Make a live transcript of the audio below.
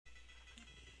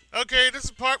Okay, this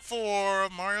is part 4.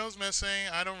 Mario's missing.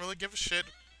 I don't really give a shit.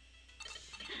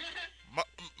 Ma-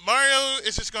 Mario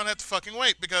is just gonna have to fucking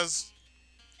wait because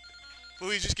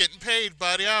Luigi's getting paid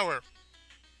by the hour.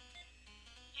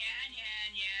 Yeah,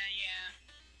 yeah,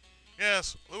 yeah, yeah.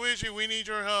 Yes, Luigi, we need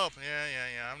your help. Yeah, yeah,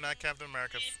 yeah. I'm not Captain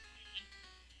America. It's,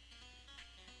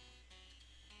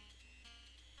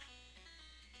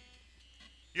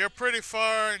 You're pretty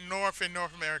far north in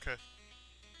North America. yeah,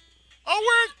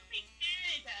 Oh, we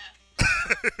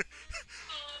Canada. we're.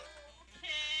 Oh,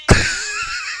 Canada.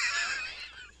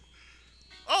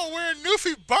 Oh, we're in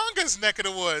Newfie Bonga's neck of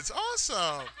the woods.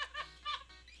 Awesome.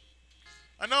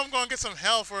 I know I'm gonna get some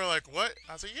hell for like what?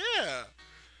 I said, yeah.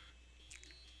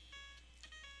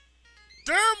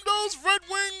 Damn those Red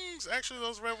Wings! Actually,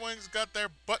 those Red Wings got their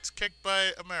butts kicked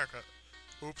by America.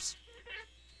 Oops.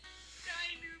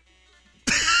 Dino.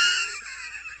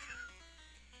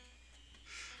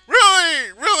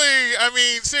 Really, really. I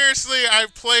mean, seriously. I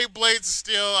played Blades of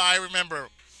Steel. I remember.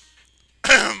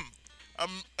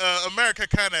 America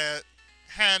kind of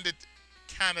handed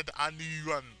Canada a new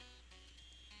one.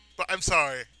 But I'm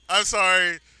sorry. I'm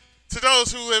sorry. To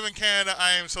those who live in Canada,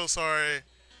 I am so sorry.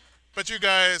 But you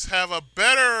guys have a,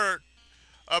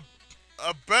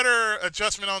 a better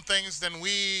adjustment on things than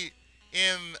we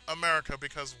in America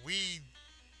because we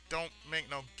don't make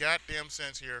no goddamn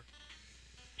sense here.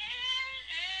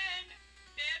 And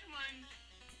that one's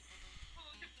who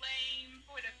to blame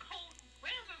for the cold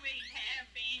weather we have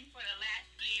been for the last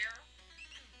year.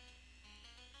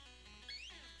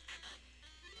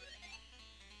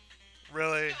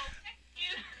 Really? So,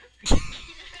 thank you.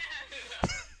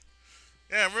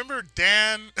 Yeah, remember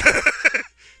Dan?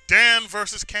 Dan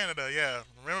versus Canada. Yeah,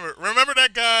 remember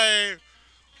that guy?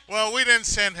 Well, we didn't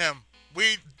send him.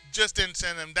 We just didn't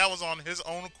send him. That was on his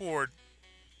own accord.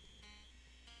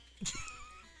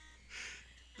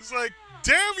 It's like,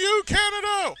 damn you,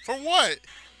 Canada! For what?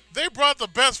 They brought the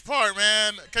best part,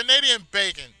 man. Canadian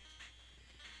bacon.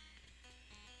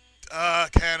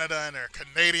 Canada and their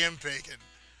Canadian bacon.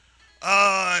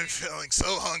 Oh, I'm feeling so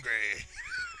hungry.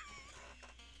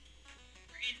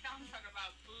 And don't talk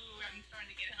about food. I'm starting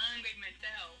to get hungry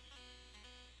myself.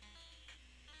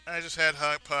 I just had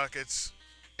hot pockets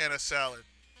and a salad.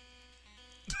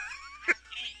 Ain't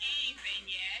anything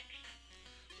yet.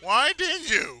 Why didn't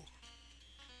you?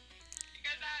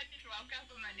 Because I just woke up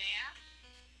from a nap.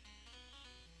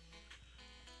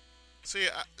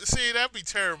 See, that'd be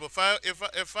terrible.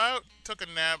 If I took a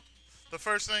nap, the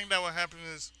first thing that would happen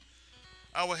is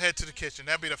I would head to the kitchen.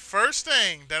 That'd be the first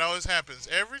thing that always happens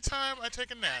every time I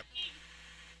take a nap.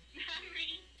 Not me. Not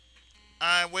me.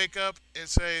 I wake up and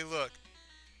say, "Look,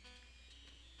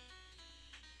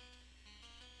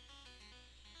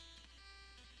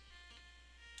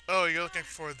 oh, you're looking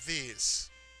for these.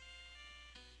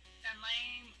 The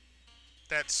lame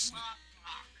That's rock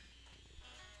rock.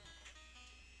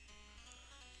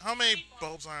 how many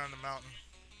bulbs are on the mountain."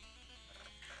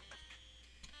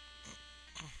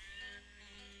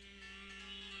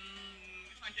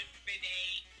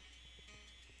 158.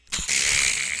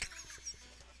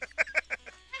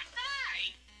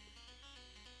 Hi.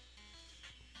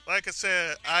 Like I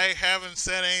said, I haven't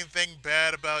said anything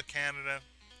bad about Canada.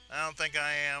 I don't think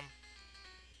I am.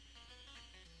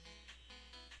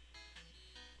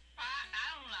 I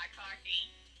don't like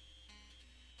hockey.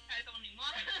 There's only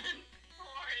one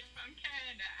sport from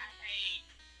Canada I hate.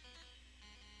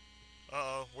 Uh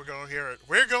oh, we're gonna hear it.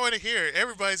 We're going to hear it.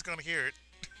 Everybody's gonna hear it.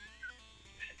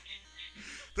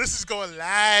 This is going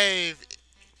live.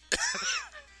 I'm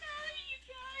sorry, you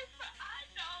guys, but I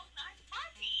don't like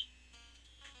hockey.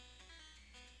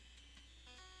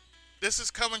 This is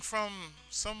coming from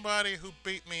somebody who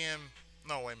beat me in.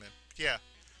 No, wait a minute. Yeah,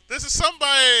 this is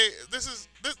somebody. This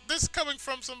is coming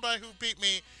from somebody who beat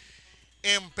me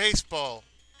in baseball.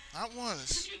 Not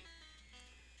once,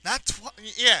 not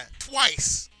twice. Yeah,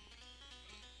 twice.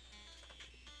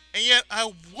 And yet I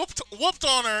whooped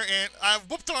on her, and I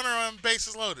whooped on her on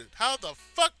bases loaded. How the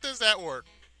fuck does that work?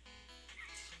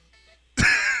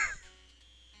 Because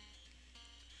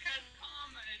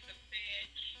karma is a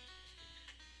bitch.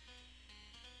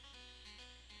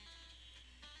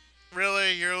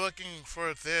 Really, you're looking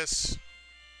for this?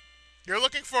 You're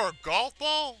looking for a golf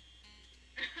ball?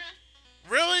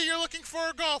 Really, you're looking for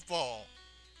a golf ball?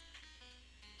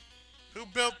 Who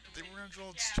built the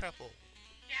original chapel?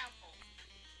 Chapel.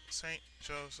 Saint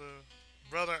Joseph,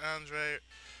 Brother Andre,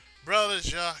 Brother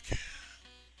Jacques.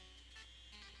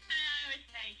 I would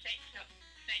say Saint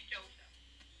Joseph.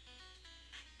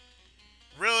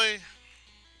 Really?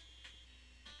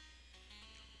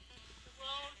 The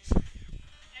world's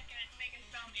second biggest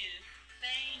song is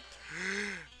Saint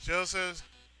Joseph?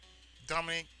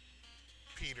 Dominic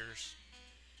Peters.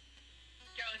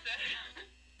 Joseph.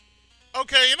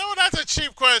 Okay, you know what? That's a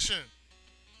cheap question.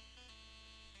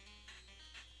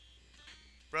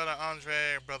 Brother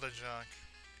Andre, Brother Jacques.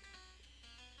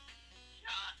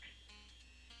 Chuck.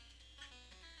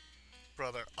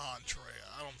 Brother Andre.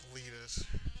 I don't believe this.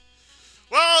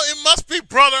 Well, it must be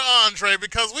Brother Andre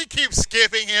because we keep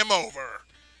skipping him over.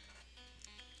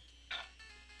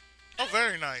 Oh,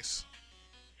 very nice.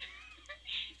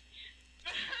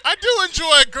 I do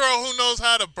enjoy a girl who knows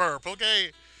how to burp,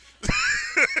 okay?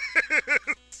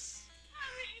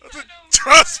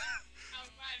 Trust.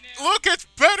 Look, it's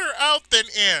better out than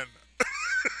in.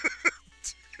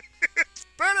 It's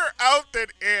better out than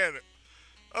in.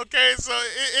 Okay, so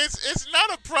it's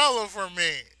not a problem for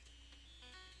me.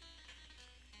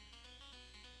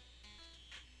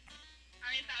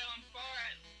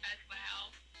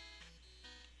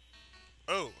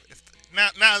 Oh, if, now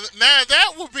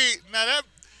that would be that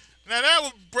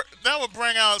would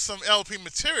bring out some LP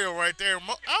material right there.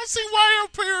 I don't see why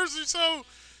LPers are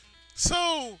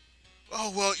so. Oh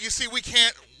well, you see, we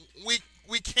can't do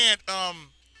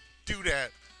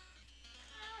that.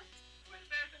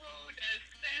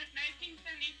 Since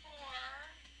 1974.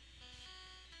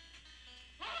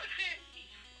 Oh,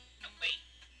 wait.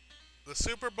 The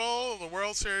Super Bowl, the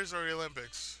World Series, or the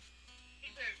Olympics?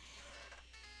 Either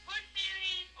World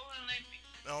Series or Olympics.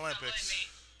 The Olympics.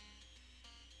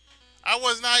 I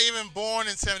was not even born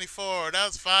in '74. That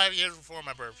was 5 years before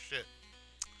my birth. Shit.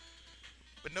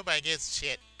 But nobody gets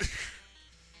shit.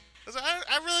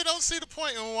 I really don't see the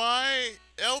point in why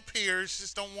LPers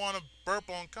just don't want to burp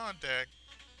on contact.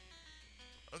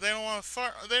 They don't want to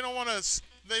fart. They don't want to.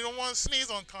 They don't want to sneeze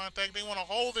on contact. They want to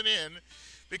hold it in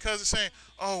because they're saying,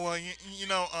 "Oh well, you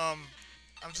know, I'm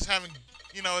just having,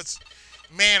 it's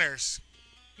manners."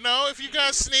 No, if you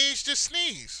gotta sneeze, just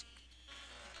sneeze.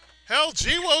 Hell,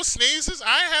 G-Wo sneezes.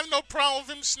 I have no problem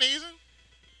with him sneezing.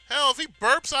 Hell, if he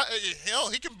burps,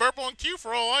 he can burp on cue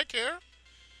for all I care.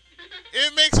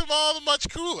 It makes him all the much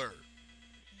cooler.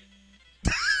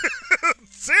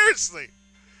 Seriously.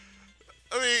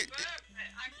 I mean...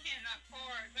 I cannot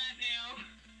fart right now.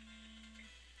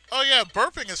 Oh yeah,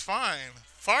 burping is fine.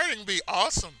 Farting be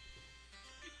awesome.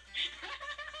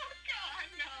 God,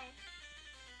 no.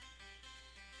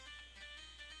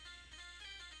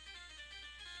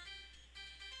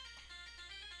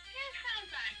 Here's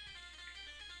something.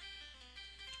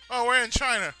 Oh, we're in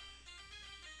China.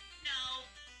 No.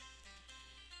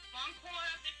 One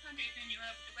quarter of the country is in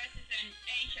Europe, the rest is in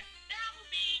Asia. That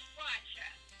would be Russia.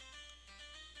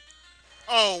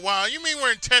 Oh wow, you mean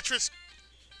we're in Tetris?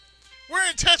 We're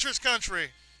in Tetris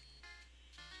country.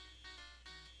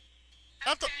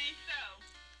 I thought Okay, so.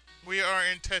 we are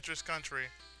in Tetris country.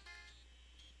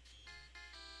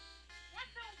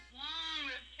 What's so wrong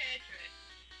with Tetris?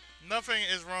 Nothing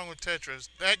is wrong with Tetris.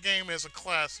 That game is a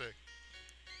classic.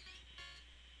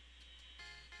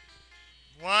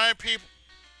 Why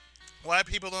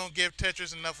people don't give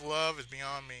Tetris enough love is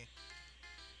beyond me.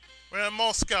 We're in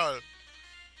Moscow.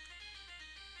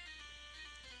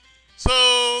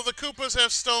 So the Koopas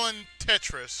have stolen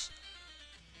Tetris.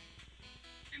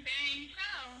 And then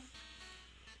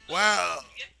so. Wow.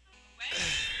 It's way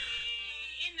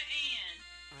in the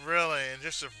end. Really? And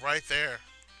just right there.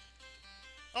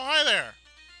 Oh, hi there.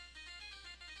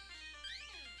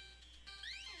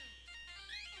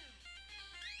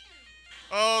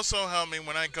 Oh, so help me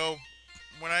when I go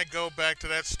back to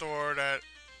that store that.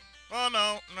 Oh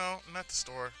no, not the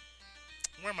store.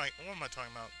 What am I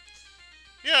talking about?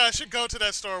 Yeah, I should go to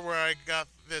that store where I got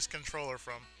this controller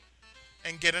from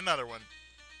and get another one.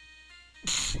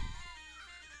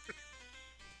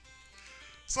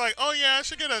 It's like, oh yeah, I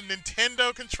should get a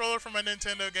Nintendo controller for my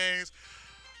Nintendo games,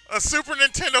 a Super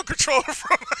Nintendo controller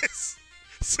for my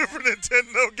Super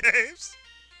Nintendo games.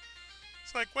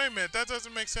 It's like, wait a minute, that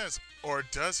doesn't make sense. Or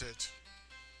does it?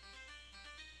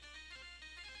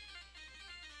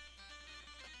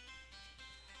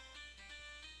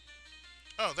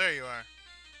 Oh, there you are.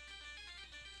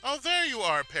 Oh, there you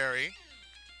are, Perry.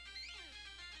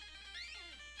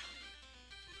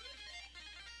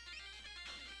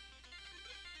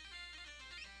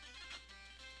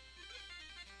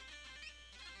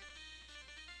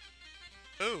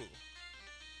 Ooh.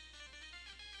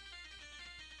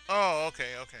 Oh, okay.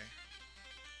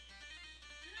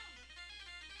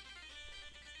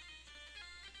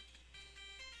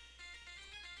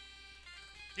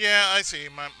 Yeah, I see.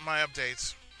 My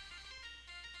updates.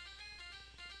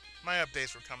 My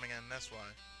updates were coming in, that's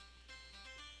why.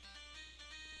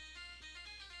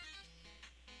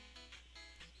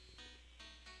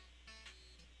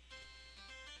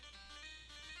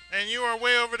 And you are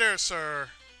way over there, sir.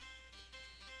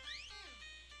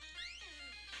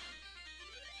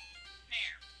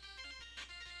 There.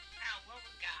 Now, what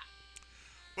we got?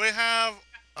 We have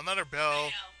another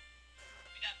bell. Bell.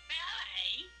 We got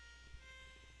ballet.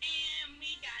 And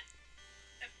we got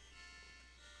a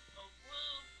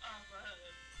roof of a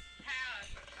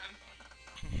palace or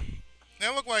something. They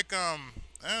look like, I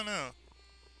don't know.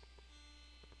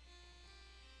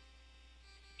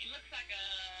 It looks like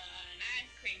an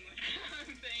ice cream or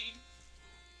something.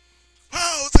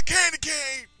 Oh, it's a candy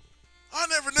cane! I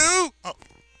never knew! Oh.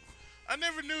 I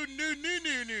never knew.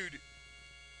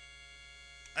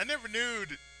 I never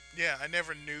nude. Yeah, I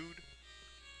never nude.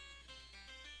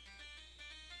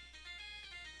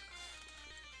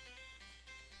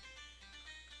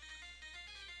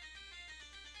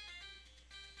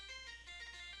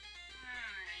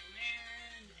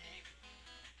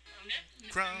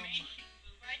 Crumb.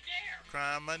 Right there.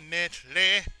 Criminally.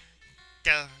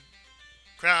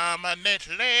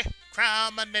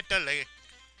 Criminally.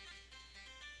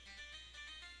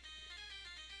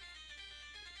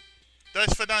 До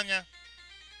свидания.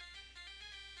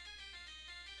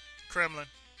 Kremlin.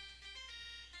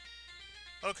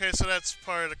 Okay, so that's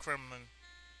part of the Kremlin.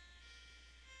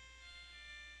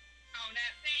 Oh,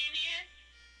 that thing is?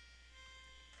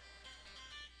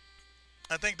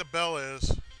 I think the bell is.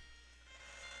 Oh.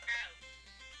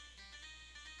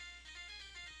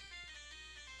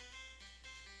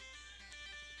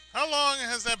 How long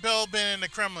has that bell been in the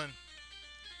Kremlin?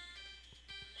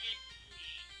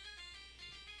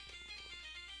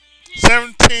 Let's see.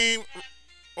 17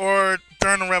 or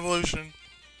during the revolution?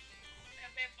 The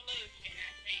revolution,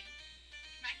 I think.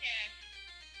 My guess.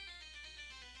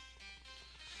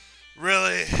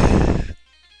 Really?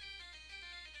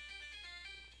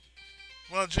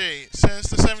 Well, gee, since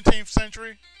the 17th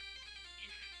century?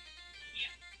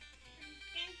 Yep.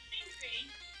 In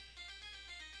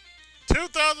theory.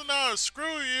 $2,000.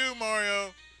 Screw you,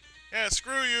 Mario. Yeah,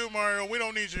 screw you, Mario. We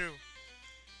don't need you.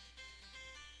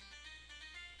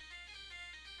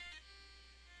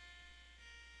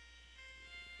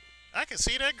 I can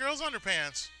see that girl's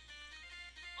underpants.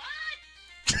 What?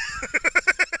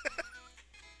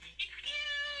 Excuse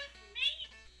me?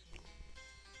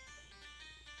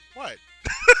 What?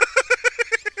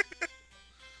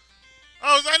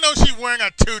 Oh, I know she's wearing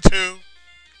a tutu.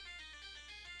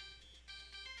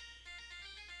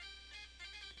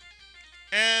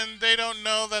 And they don't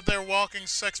know that they're walking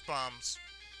sex bombs.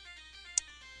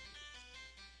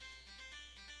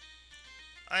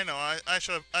 I know, I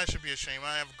should be ashamed.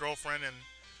 I have a girlfriend, and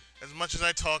as much as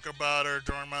I talk about her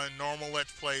during my normal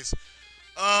let's plays,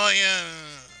 oh yeah.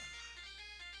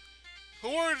 Who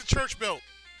ordered the church built?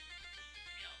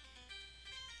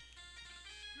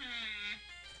 Hmm.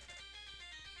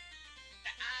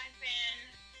 The Ivan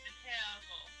the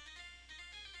Terrible.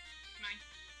 My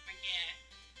guess.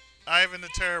 Ivan the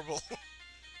Terrible.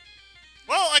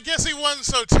 Well, I guess he wasn't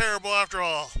so terrible after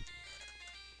all.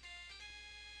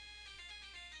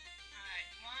 Alright,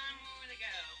 one more to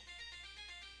go.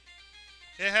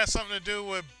 It has something to do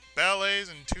with ballets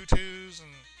and tutus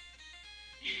and...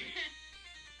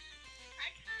 I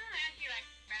kind of actually like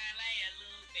ballet a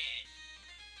little bit.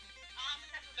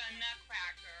 Because of the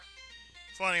Nutcracker.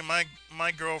 Funny,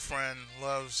 my girlfriend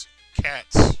loves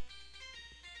cats.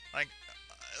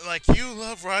 Like you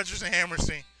love Rodgers and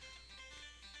Hammerstein.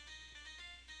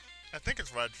 I think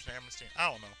it's Rodgers and Hammerstein. I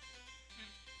don't know.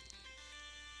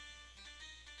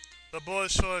 The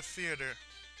Bolshoi Theater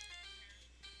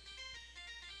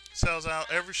sells out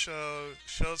every show.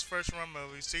 Show's first run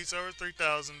movie. Seats over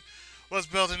 3,000. Was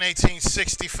built in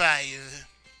 1865. Was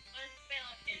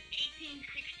built in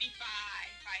 1865,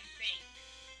 I think.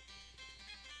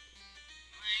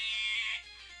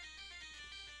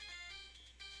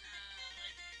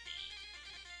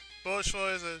 Let's see.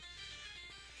 Bolshoi is a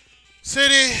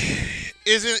city.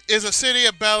 Is a city,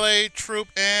 a ballet troupe,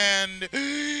 and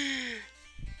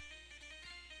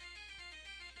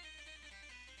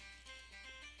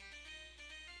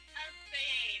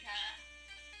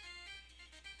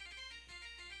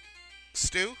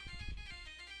Stu?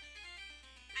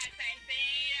 I say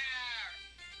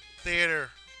Theater. theater.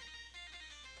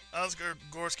 Oscar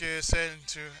Gorski is said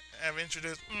to have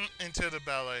introduced into the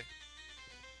ballet.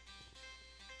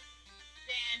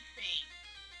 Dancing.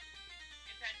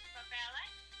 Is that for ballet?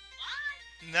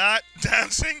 What? Not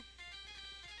dancing?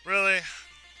 Really? Yeah.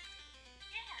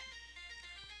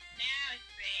 Now it's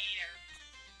theater.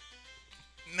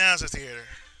 Now it's a theater.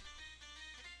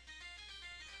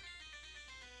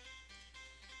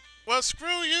 Well, screw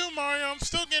you, Mario. I'm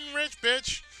still getting rich,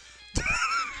 bitch.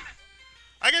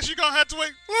 I guess you're gonna have to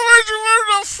wait.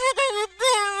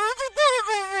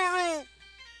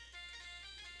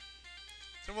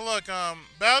 Look,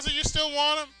 Bowser, you still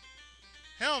want him?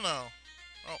 Hell no.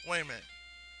 Oh, wait a minute.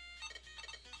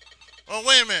 Oh,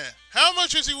 wait a minute. How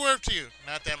much is he worth to you?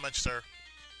 Not that much, sir.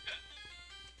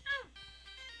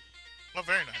 Oh,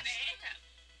 very nice.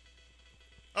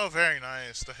 Oh, very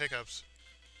nice. The hiccups.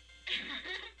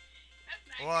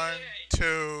 That's not 1, good.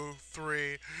 2,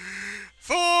 3,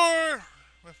 4.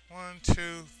 Left 1,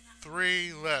 2,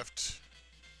 3 left.